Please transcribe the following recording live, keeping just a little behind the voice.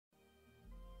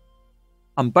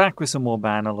I'm back with some more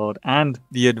Bannerlord, and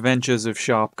the adventures of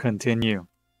Sharpe continue.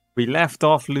 We left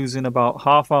off losing about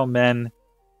half our men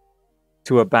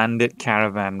to a bandit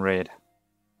caravan raid.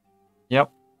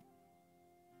 Yep.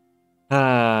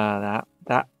 That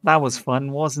was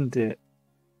fun, wasn't it?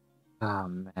 Oh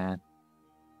man.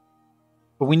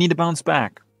 But we need to bounce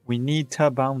back. We need to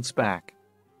bounce back.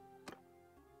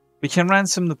 We can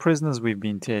ransom the prisoners we've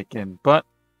been taking, but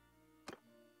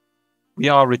we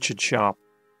are Richard Sharpe.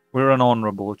 We're an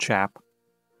honourable chap.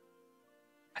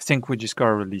 I think we just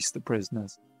gotta release the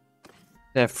prisoners.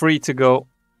 They're free to go.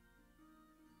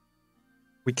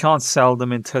 We can't sell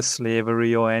them into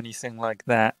slavery or anything like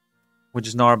that. We're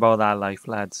just not about that life,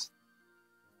 lads.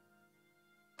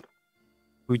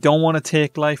 We don't want to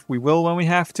take life. We will when we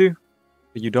have to,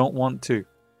 but you don't want to.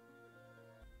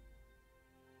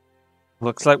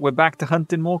 Looks like we're back to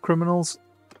hunting more criminals.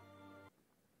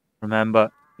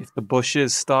 Remember, if the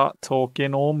bushes start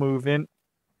talking or moving,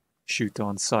 shoot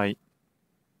on sight.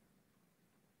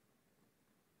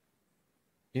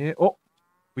 Yeah. Oh,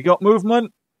 we got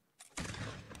movement.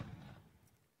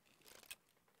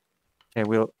 Okay,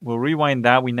 we'll rewind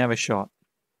that. We never shot.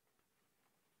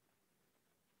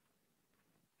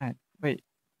 Right, wait.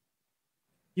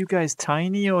 You guys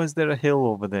tiny, or is there a hill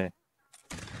over there?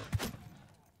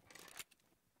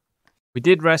 We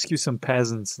did rescue some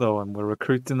peasants, though, and we're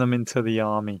recruiting them into the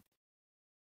army.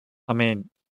 I mean,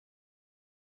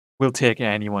 we'll take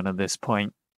anyone at this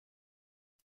point.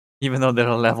 Even though they're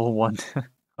a level 1.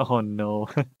 Oh, no.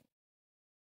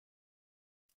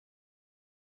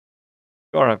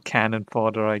 Or have cannon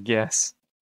fodder, I guess.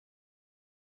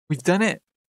 We've done it.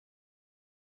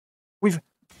 We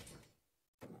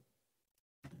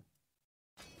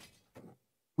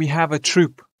have a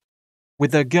troop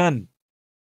with a gun.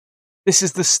 This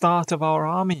is the start of our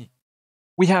army.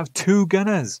 We have 2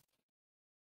 gunners.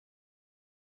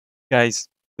 Guys,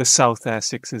 the South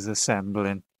Essex is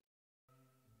assembling.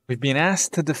 We've been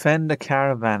asked to defend a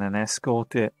caravan and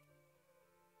escort it.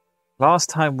 Last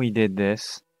time we did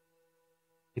this,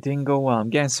 it didn't go well. I'm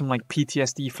getting some like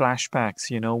PTSD flashbacks,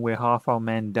 you know, where half our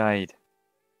men died.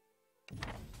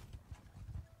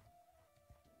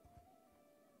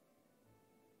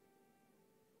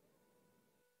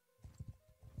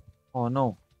 Oh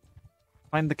no.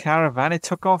 Find the caravan, it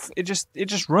took off, it just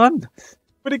run.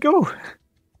 Where'd it go?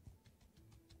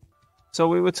 So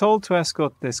we were told to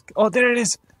escort this. Oh, there it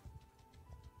is.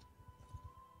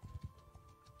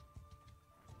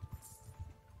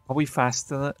 Are we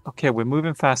faster? Okay, we're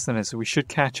moving faster than it, so we should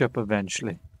catch up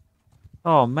eventually.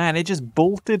 Oh man, it just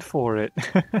bolted for it.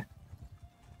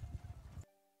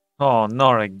 Oh,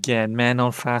 not again. Men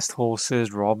on fast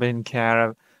horses, robbing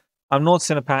caravan. I'm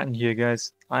noticing a pattern here,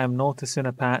 guys. I am noticing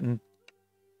a pattern.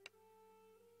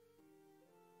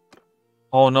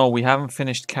 Oh no, we haven't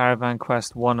finished Caravan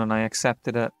Quest 1 and I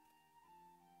accepted it.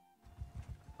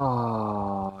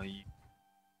 Oh, you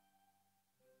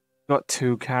got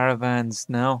 2 caravans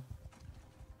now.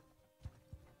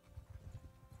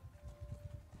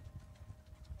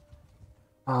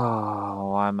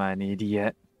 Oh, I'm an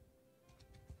idiot.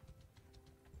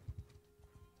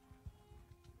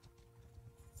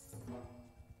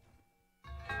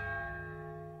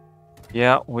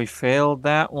 Yeah, we failed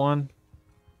that one.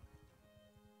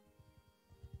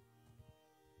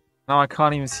 Now I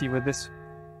can't even see where this...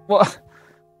 What?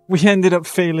 We ended up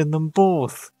failing them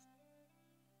both.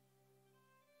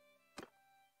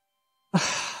 I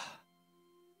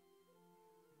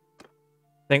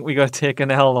think we got to take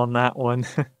an L on that one.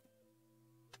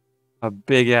 A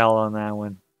big L on that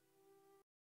one.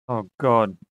 Oh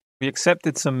god. We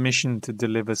accepted some mission to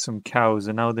deliver some cows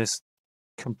and now this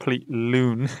complete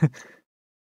loon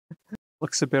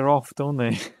looks a bit off, don't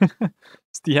they?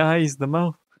 It's the eyes, the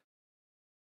mouth.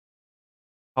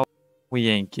 Oh, we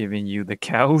ain't giving you the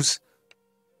cows.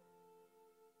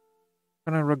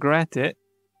 Gonna regret it.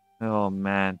 Oh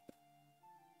man.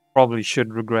 Probably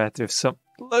should regret if some...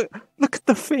 Look at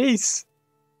the face!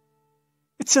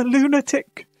 It's a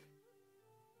lunatic!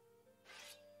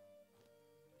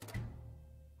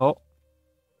 Oh.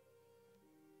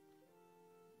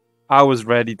 I was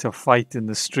ready to fight in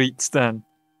the streets then.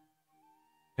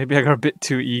 Maybe I got a bit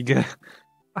too eager.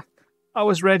 I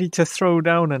was ready to throw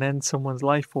down and end someone's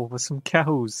life over some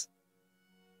cows.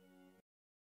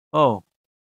 Oh.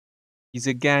 He's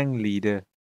a gang leader.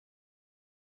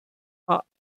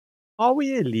 Are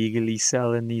we illegally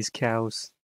selling these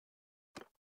cows?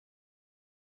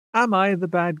 Am I the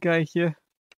bad guy here?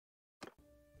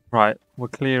 Right, we're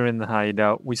clearing the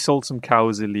hideout. We sold some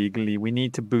cows illegally. We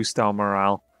need to boost our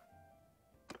morale.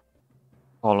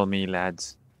 Follow me,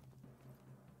 lads.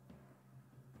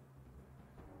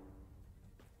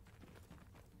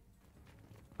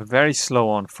 We're very slow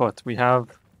on foot. We have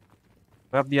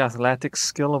the athletic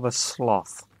skill of a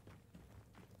sloth.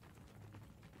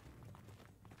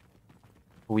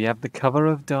 We have the cover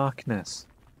of darkness.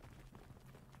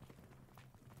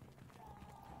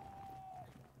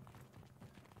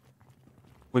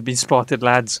 We've been spotted,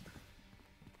 lads.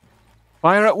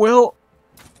 Fire at will.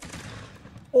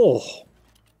 Oh.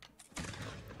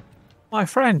 My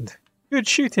friend. Good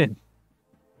shooting.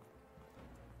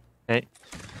 Okay.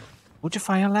 Hold your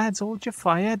fire, lads. Hold your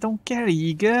fire. Don't get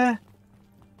eager.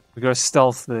 We gotta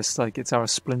stealth this like it's our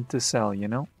Splinter Cell, you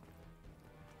know?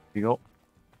 Here we go.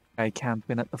 Guy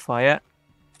camping at the fire.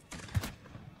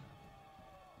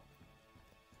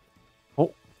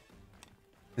 Oh.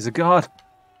 There's a guard.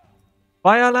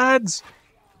 Fire, lads!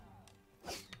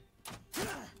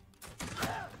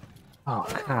 Oh,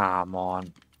 come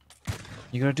on.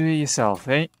 You gotta do it yourself,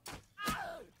 eh?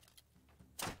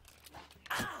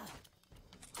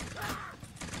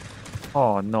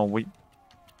 Oh, no, we...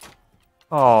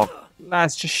 Oh,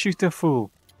 lads, just shoot the fool.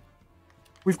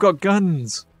 We've got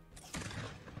guns.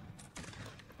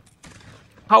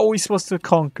 How are we supposed to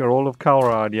conquer all of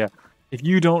Calradia if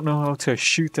you don't know how to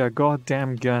shoot a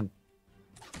goddamn gun?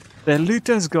 They're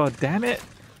looters, goddammit!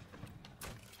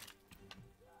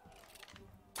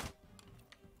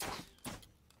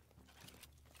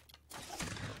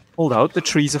 Hold out, the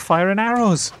trees are firing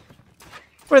arrows!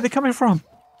 Where are they coming from?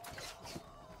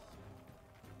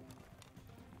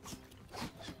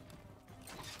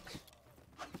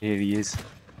 Here he is.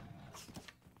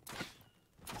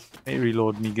 Let me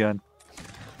reload me gun.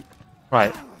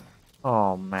 Right.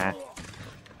 Oh, man.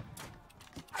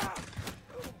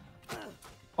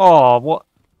 Oh, what?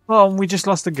 Oh, we just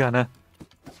lost a gunner.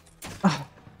 Oh,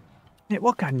 mate,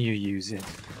 what gun you using?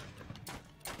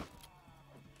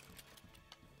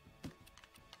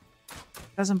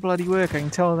 Doesn't bloody work, I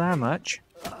can tell that much.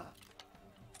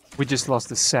 We just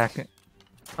lost a second.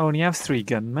 I only have 3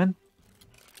 gunmen.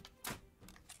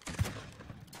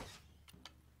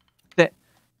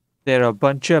 They're a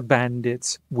bunch of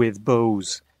bandits with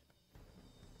bows.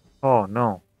 Oh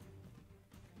no.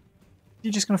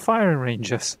 You're just gonna firing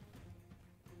range us.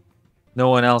 No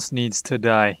one else needs to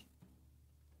die.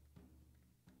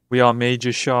 We are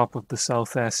Major Sharpe of the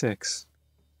South Essex.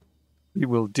 We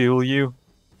will duel you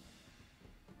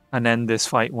and end this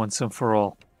fight once and for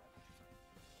all.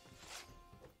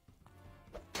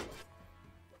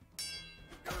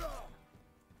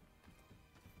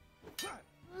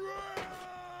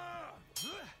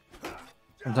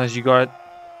 Sometimes you gotta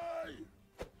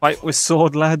fight with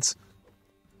sword, lads.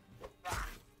 Come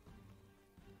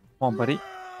on, buddy.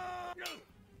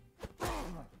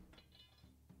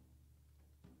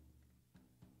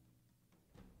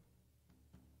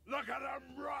 Look at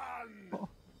him run!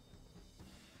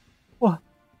 What?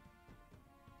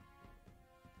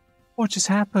 What just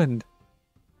happened?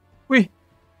 We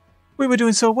were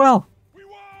doing so well. We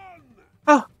won!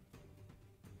 Oh.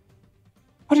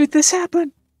 How did this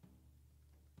happen?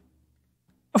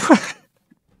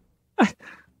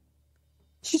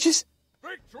 You just...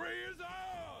 Victory is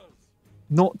ours!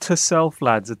 Note to self,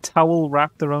 lads. A towel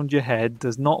wrapped around your head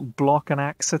does not block an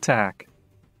axe attack.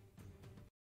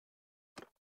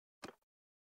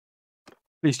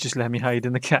 Please just let me hide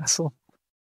in the castle.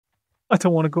 I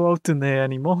don't want to go out in there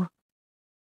anymore.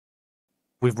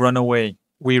 We've run away.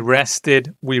 We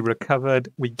rested. We recovered.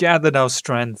 We gathered our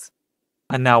strength.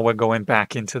 And now we're going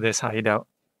back into this hideout.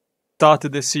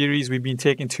 Started this series, we've been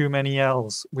taking too many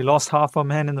L's. We lost half our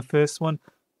men in the first one.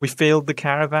 We failed the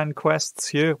caravan quests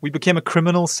here. We became a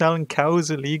criminal selling cows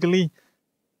illegally.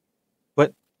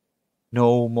 But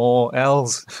no more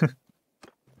L's.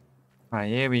 Right,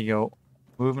 here we go.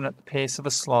 Moving at the pace of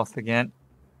a sloth again.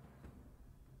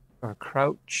 Or a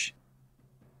crouch.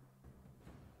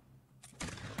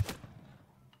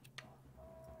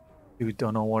 Dude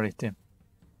don't know what it did.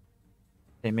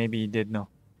 Okay, maybe he did know.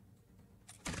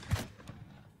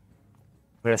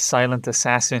 We're a silent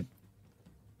assassin.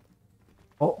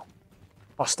 Oh,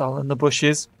 hostile in the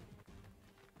bushes.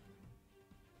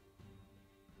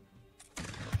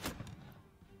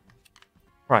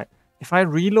 Right, if I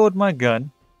reload my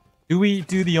gun, do we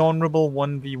do the honorable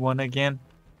 1v1 again?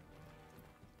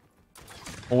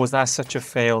 Or was that such a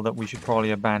fail that we should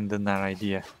probably abandon that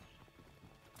idea?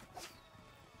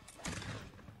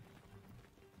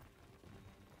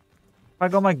 If I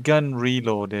got my gun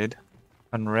reloaded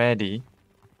and ready,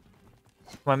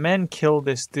 my men kill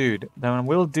this dude, then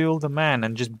we'll duel the man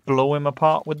and just blow him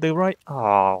apart with the right...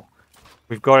 Oh,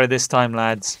 we've got it this time,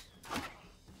 lads.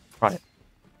 Right. I'm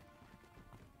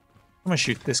gonna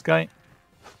shoot this guy.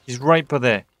 He's right by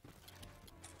there.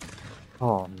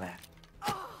 Oh, man.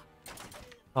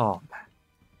 Oh, man.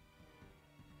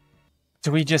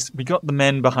 Do we just... We got the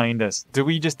men behind us. Do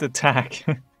we just attack?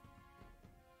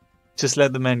 Just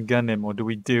let the men gun him, or do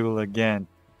we duel again?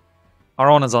 Our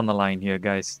honor's on the line here,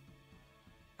 guys.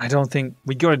 I don't think...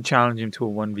 We gotta challenge him to a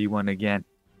 1v1 again.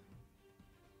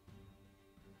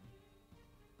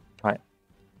 Right.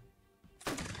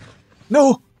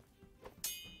 No!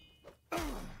 Die,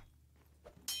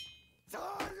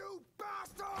 you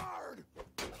bastard!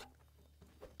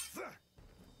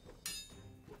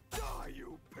 Die,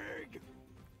 you pig!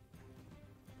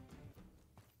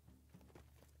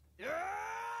 Yeah!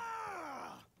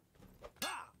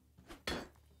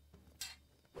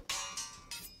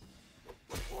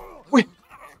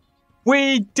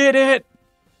 We did it!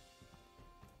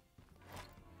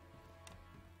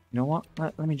 You know what?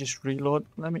 Let me just reload.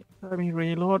 Let me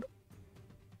reload.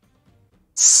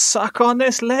 Suck on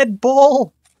this lead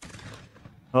ball!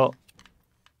 Oh.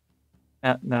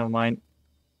 Never mind.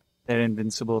 They're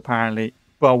invincible apparently.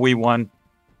 Well, we won.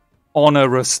 Honor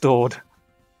restored.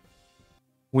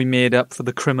 We made up for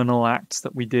the criminal acts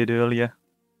that we did earlier.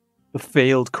 The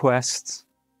failed quests.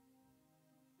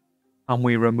 And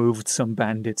we removed some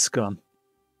bandit scum.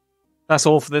 That's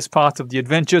all for this part of the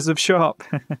Adventures of Sharpe.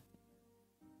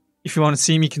 If you want to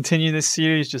see me continue this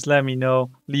series, just let me know.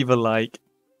 Leave a like.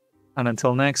 And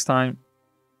until next time,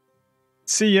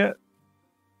 see ya!